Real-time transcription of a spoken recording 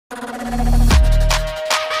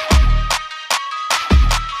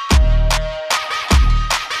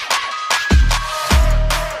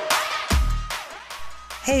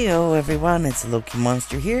everyone, it's Loki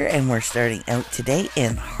Monster here, and we're starting out today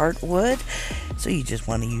in Heartwood. So you just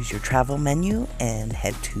want to use your travel menu and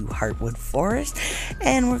head to Heartwood Forest,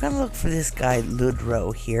 and we're going to look for this guy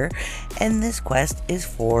Ludrow here, and this quest is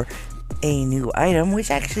for a new item, which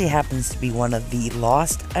actually happens to be one of the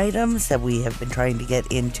lost items that we have been trying to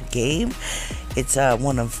get into game. It's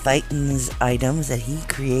one of Titan's items that he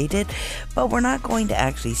created, but we're not going to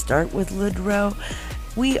actually start with Ludrow.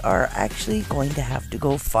 We are actually going to have to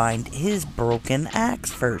go find his broken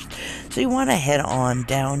axe first. So you want to head on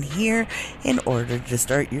down here in order to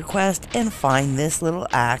start your quest and find this little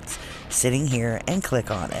axe sitting here and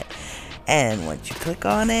click on it. And once you click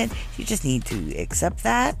on it, you just need to accept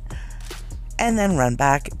that and then run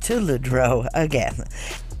back to Ludrow again.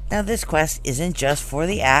 Now this quest isn't just for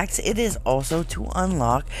the axe, it is also to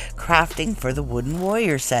unlock crafting for the wooden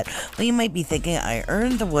warrior set. Well, you might be thinking, I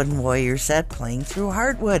earned the wooden warrior set playing through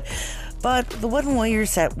Heartwood, but the wooden warrior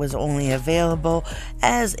set was only available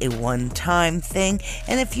as a one-time thing,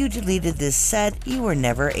 and if you deleted this set, you were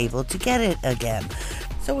never able to get it again.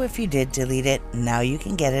 So if you did delete it, now you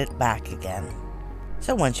can get it back again.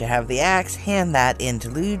 So once you have the axe, hand that into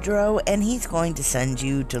Ludrow, and he's going to send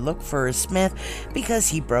you to look for a smith because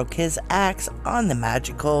he broke his axe on the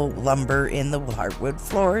magical lumber in the Heartwood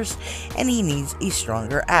Forest, and he needs a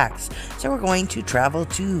stronger axe. So we're going to travel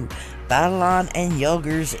to Babylon and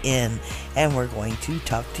Yulger's Inn, and we're going to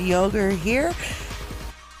talk to Yulger here.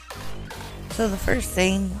 So the first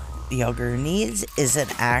thing Yulger needs is an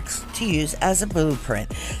axe to use as a blueprint.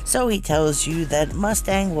 So he tells you that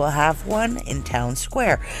Mustang will have one in Town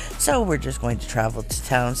Square. So we're just going to travel to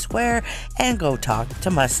Town Square and go talk to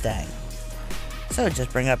Mustang. So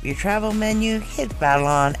just bring up your travel menu, hit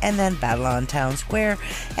Babylon, and then Babylon Town Square,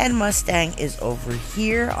 and Mustang is over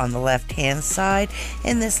here on the left hand side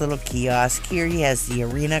in this little kiosk here. He has the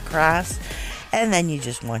arena cross, and then you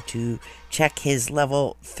just want to check his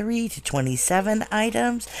level 3 to 27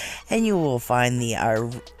 items, and you will find the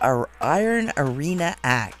Iron Arena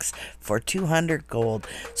Axe for 200 gold.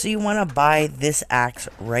 So you want to buy this axe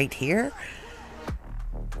right here,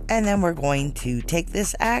 and then we're going to take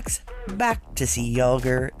this axe back to see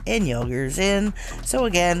Yulger in Yulger's Inn. So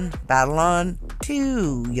again, Babylon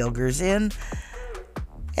to Yulger's Inn.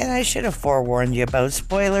 And I should have forewarned you about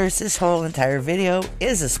spoilers. This whole entire video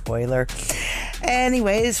is a spoiler.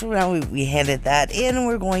 Anyways, now we handed that in.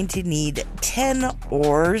 We're going to need 10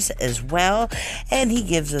 ores as well. And he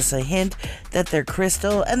gives us a hint that they're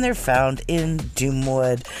crystal and they're found in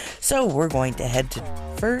Doomwood. So we're going to head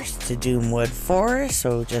first to Doomwood Forest.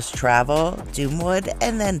 So just travel Doomwood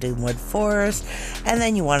and then Doomwood Forest. And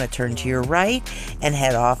then you want to turn to your right and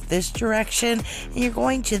head off this direction. And you're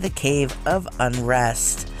going to the Cave of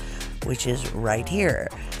Unrest, which is right here.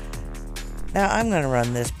 Now I'm going to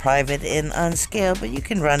run this private in unscaled, but you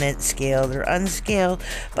can run it scaled or unscaled,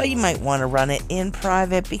 but you might want to run it in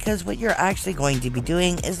private because what you're actually going to be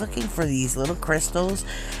doing is looking for these little crystals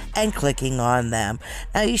and clicking on them.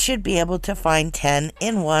 Now you should be able to find 10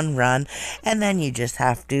 in one run, and then you just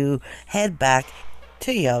have to head back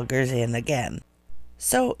to Yulger's Inn again.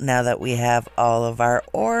 So now that we have all of our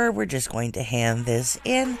ore, we're just going to hand this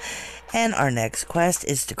in. And our next quest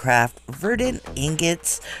is to craft verdant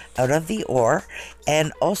ingots out of the ore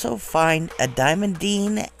and also find a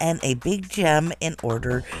diamondine and a big gem in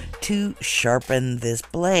order to sharpen this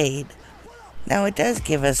blade. Now it does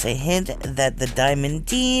give us a hint that the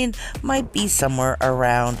diamondine might be somewhere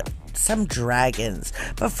around some dragons.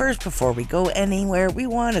 But first, before we go anywhere, we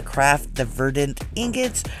want to craft the verdant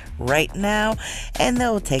ingots right now, and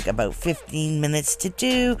they'll take about 15 minutes to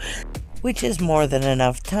do, which is more than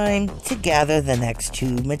enough time to gather the next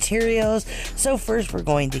two materials. So first we're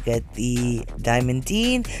going to get the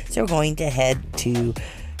diamondine, so we're going to head to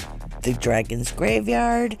the dragon's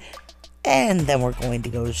graveyard, and then we're going to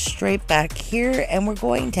go straight back here and we're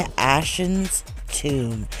going to Ashen's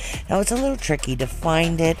tomb. Now it's a little tricky to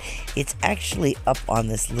find it. It's actually up on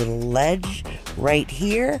this little ledge right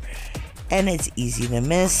here, and it's easy to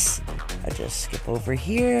miss. I'll just skip over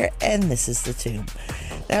here, and this is the tomb.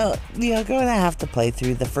 Now, you're going to have to play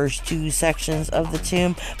through the first two sections of the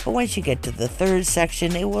tomb, but once you get to the third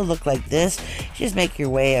section, it will look like this. Just make your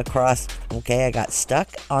way across. Okay, I got stuck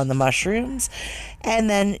on the mushrooms, and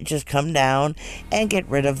then just come down and get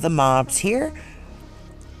rid of the mobs here.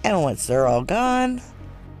 And once they're all gone,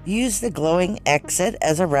 use the glowing exit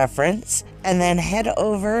as a reference, and then head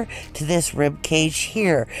over to this rib cage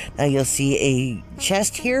here. Now you'll see a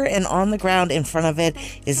chest here, and on the ground in front of it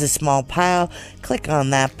is a small pile. Click on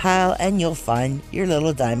that pile and you'll find your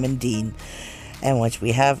little diamondine. And once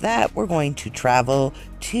we have that, we're going to travel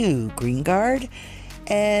to Greengard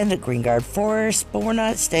and Green Guard Forest, but we're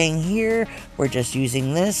not staying here. We're just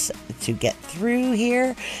using this to get through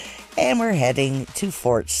here. And we're heading to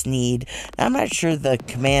Fort Sneed. Now, I'm not sure the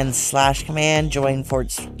command join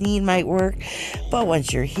Fort Sneed might work, but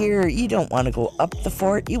once you're here, you don't want to go up the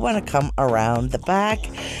fort. You want to come around the back.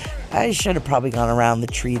 I should have probably gone around the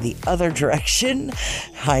tree the other direction.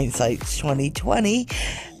 Hindsight's 2020.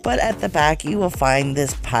 But at the back, you will find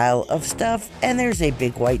this pile of stuff, and there's a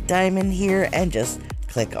big white diamond here, and just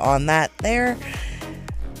click on that there.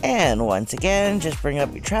 And once again, just bring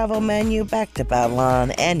up your travel menu back to Babylon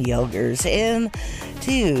and Yogur's Inn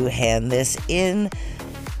to hand this in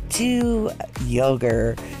to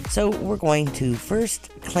Yogur. So we're going to first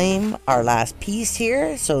claim our last piece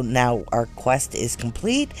here. So now our quest is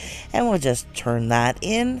complete, and we'll just turn that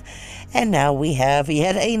in. And now we have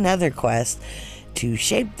yet another quest to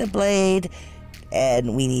shape the blade,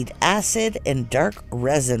 and we need acid and dark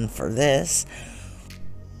resin for this.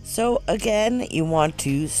 So again, you want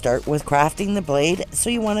to start with crafting the blade, so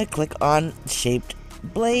you want to click on shaped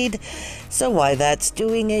blade. So while that's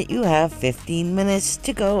doing it, you have 15 minutes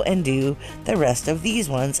to go and do the rest of these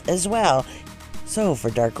ones as well. So for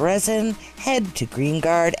dark resin, head to Green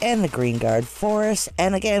Guard and the Green Guard Forest.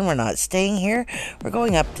 And again, we're not staying here. We're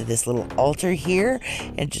going up to this little altar here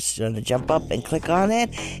and just going to jump up and click on it.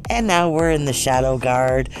 And now we're in the Shadow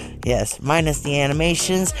Guard. Yes, minus the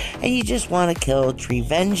animations. And you just want to kill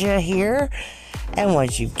Trevenja here. And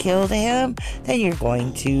once you've killed him, then you're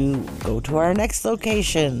going to go to our next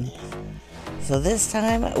location. So this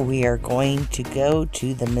time we are going to go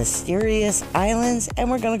to the Mysterious Islands, and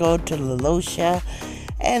we're going to go to Lalosia,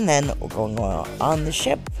 and then we're going to go on the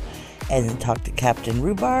ship and talk to Captain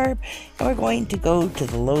Rhubarb, and we're going to go to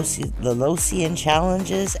the Losian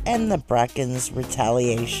Challenges and the Bracken's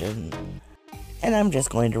Retaliation. And I'm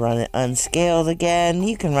just going to run it unscaled again.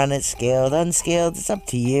 You can run it scaled, unscaled, it's up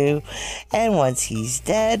to you. And once he's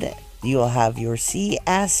dead, you'll have your sea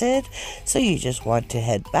acid, so you just want to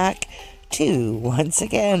head back to, once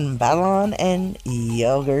again, Babylon and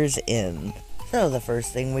Yogur's Inn. So the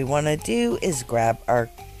first thing we want to do is grab our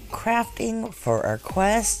crafting for our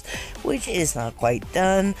quest, which is not quite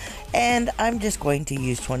done, and I'm just going to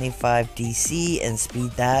use 25 DC and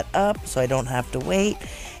speed that up so I don't have to wait.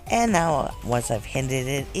 And now once I've handed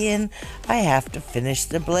it in, I have to finish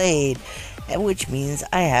the blade, which means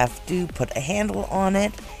I have to put a handle on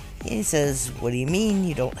it. He says, what do you mean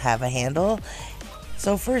you don't have a handle?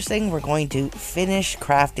 So first thing, we're going to finish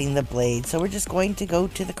crafting the blade. So we're just going to go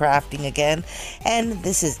to the crafting again, and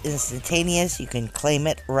this is instantaneous. You can claim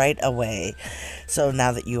it right away. So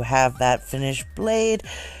now that you have that finished blade,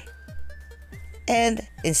 and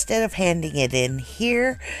instead of handing it in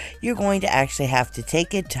here, you're going to actually have to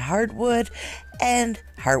take it to Heartwood and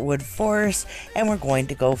Heartwood Forest, and we're going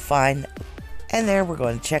to go find. And there we're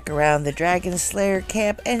going to check around the Dragon Slayer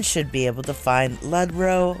camp and should be able to find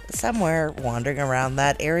Ludrow somewhere wandering around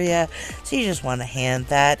that area. So you just want to hand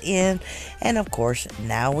that in. And of course,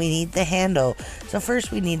 now we need the handle. So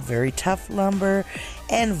first we need very tough lumber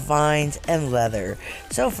and vines and leather.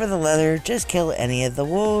 So for the leather, just kill any of the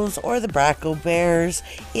wolves or the Braco bears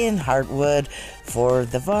in Heartwood. For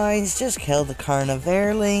the vines, just kill the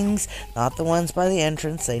carnivorlings, not the ones by the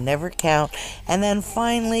entrance, they never count. And then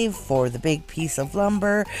finally, for the big piece of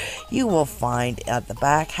lumber, you will find at the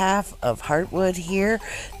back half of Heartwood here,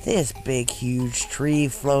 this big huge tree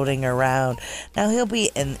floating around. Now he'll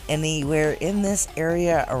be anywhere in this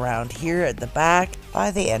area around here at the back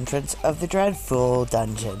by the entrance of the Dreadful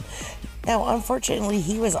dungeon. Now, unfortunately,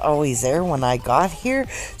 he was always there when I got here,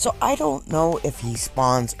 so I don't know if he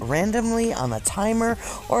spawns randomly on a timer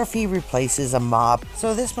or if he replaces a mob.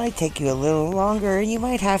 So this might take you a little longer, and you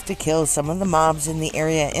might have to kill some of the mobs in the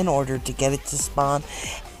area in order to get it to spawn.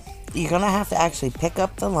 You're going to have to actually pick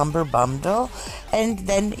up the lumber bundle, and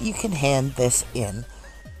then you can hand this in.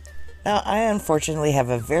 Now, I unfortunately have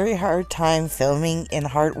a very hard time filming in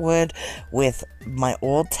Heartwood with my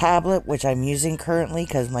old tablet, which I'm using currently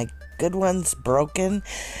because my good one's broken.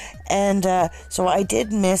 And so I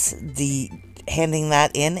did miss the handing that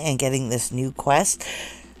in and getting this new quest.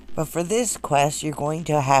 But for this quest, you're going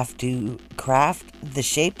to have to craft the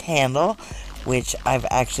shaped handle, which I've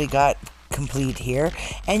actually got complete here.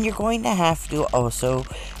 And you're going to have to also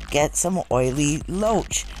get some oily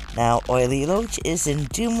loach. Now, oily loach is in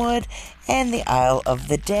Doomwood and the Isle of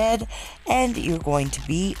the Dead, and you're going to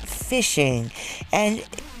be fishing. And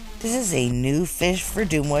this is a new fish for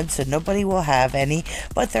Doomwood, so nobody will have any,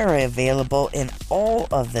 but they're available in all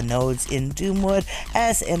of the nodes in Doomwood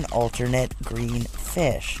as an alternate green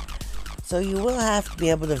fish. So you will have to be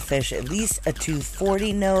able to fish at least a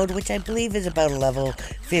 240 node, which I believe is about a level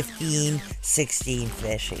 15, 16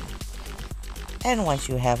 fishing. And once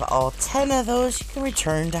you have all 10 of those, you can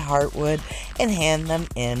return to Heartwood and hand them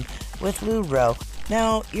in with Luro.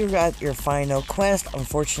 Now, you're at your final quest.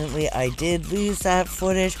 Unfortunately, I did lose that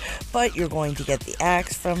footage, but you're going to get the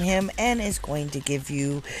axe from him, and it's going to give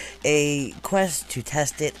you a quest to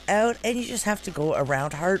test it out, and you just have to go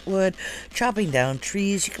around Heartwood, chopping down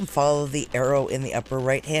trees. You can follow the arrow in the upper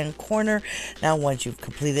right-hand corner. Now, once you've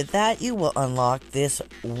completed that, you will unlock this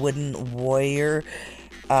wooden warrior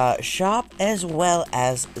shop, as well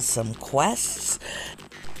as some quests.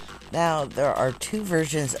 Now, there are two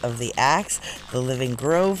versions of the axe. The Living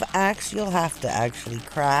Grove axe, you'll have to actually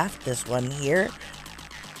craft this one here.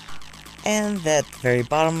 And at the very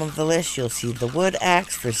bottom of the list, you'll see the wood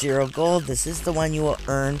axe for 0 gold. This is the one you will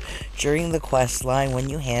earn during the quest line when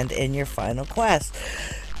you hand in your final quest.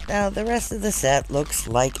 Now, the rest of the set looks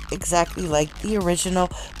exactly like the original,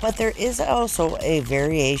 but there is also a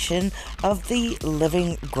variation of the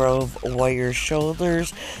Living Grove Warrior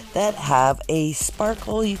shoulders that have a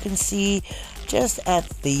sparkle you can see just at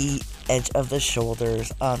the edge of the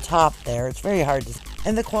shoulders on top there. It's very hard to see.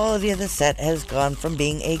 And the quality of the set has gone from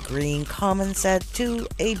being a green common set to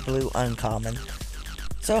a blue uncommon.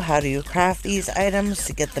 So how do you craft these items?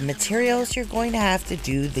 To get the materials, you're going to have to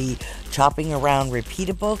do the chopping around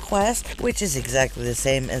repeatable quest, which is exactly the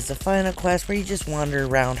same as the final quest, where you just wander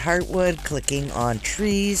around Heartwood, clicking on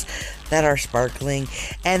trees that are sparkling.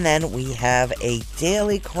 And then we have a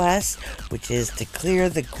daily quest, which is to clear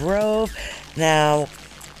the grove. Now,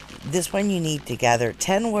 this one you need to gather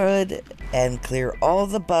 10 wood and clear all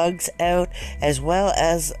the bugs out, as well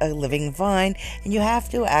as a living vine, and you have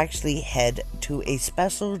to actually head to a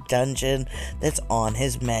special dungeon that's on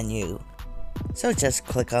his menu. So just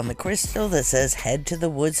click on the crystal that says head to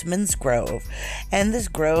the Woodsman's Grove. And this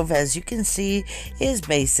grove, as you can see, is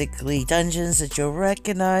basically dungeons that you'll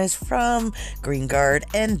recognize from Greenguard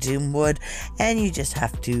and Doomwood. And you just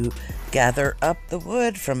have to gather up the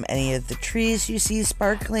wood from any of the trees you see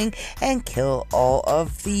sparkling and kill all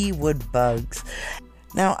of the wood bugs.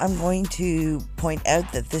 Now, I'm going to point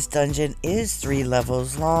out that this dungeon is 3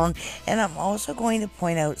 levels long, and I'm also going to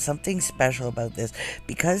point out something special about this.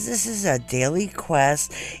 Because this is a daily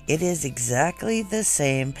quest, it is exactly the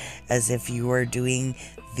same as if you were doing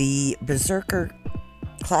the Berserker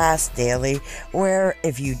class daily, where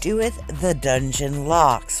if you do it, the dungeon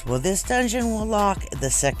locks. Well, this dungeon will lock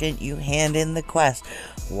the second you hand in the quest.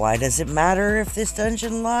 Why does it matter if this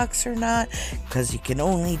dungeon locks or not? Because you can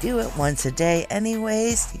only do it once a day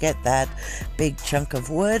anyways to get that big chunk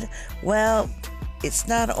of wood. Well, it's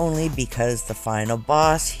not only because the final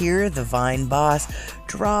boss here, the vine boss,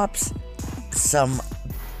 drops some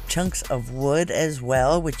chunks of wood as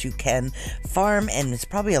well, which you can farm, and it's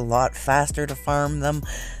probably a lot faster to farm them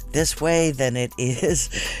this way than it is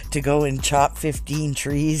to go and chop 15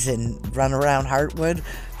 trees and run around Heartwood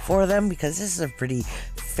for them, because this is a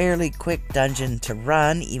fairly quick dungeon to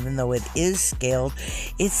run, even though it is scaled.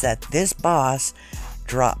 It's that this boss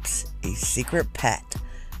drops a secret pet.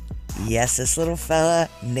 Yes, this little fella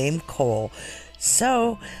named Cole.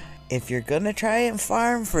 So if you're gonna try and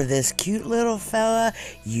farm for this cute little fella,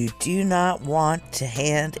 you do not want to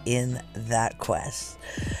hand in that quest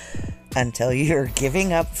until you're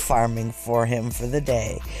giving up farming for him for the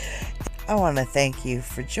day. I want to thank you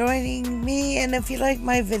for joining me, and if you like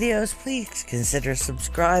my videos, please consider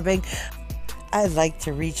subscribing. I'd like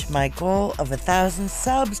to reach my goal of 1,000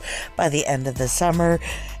 subs by the end of the summer,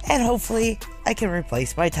 and hopefully I can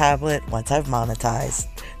replace my tablet once I've monetized.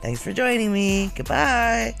 Thanks for joining me.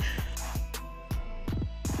 Goodbye.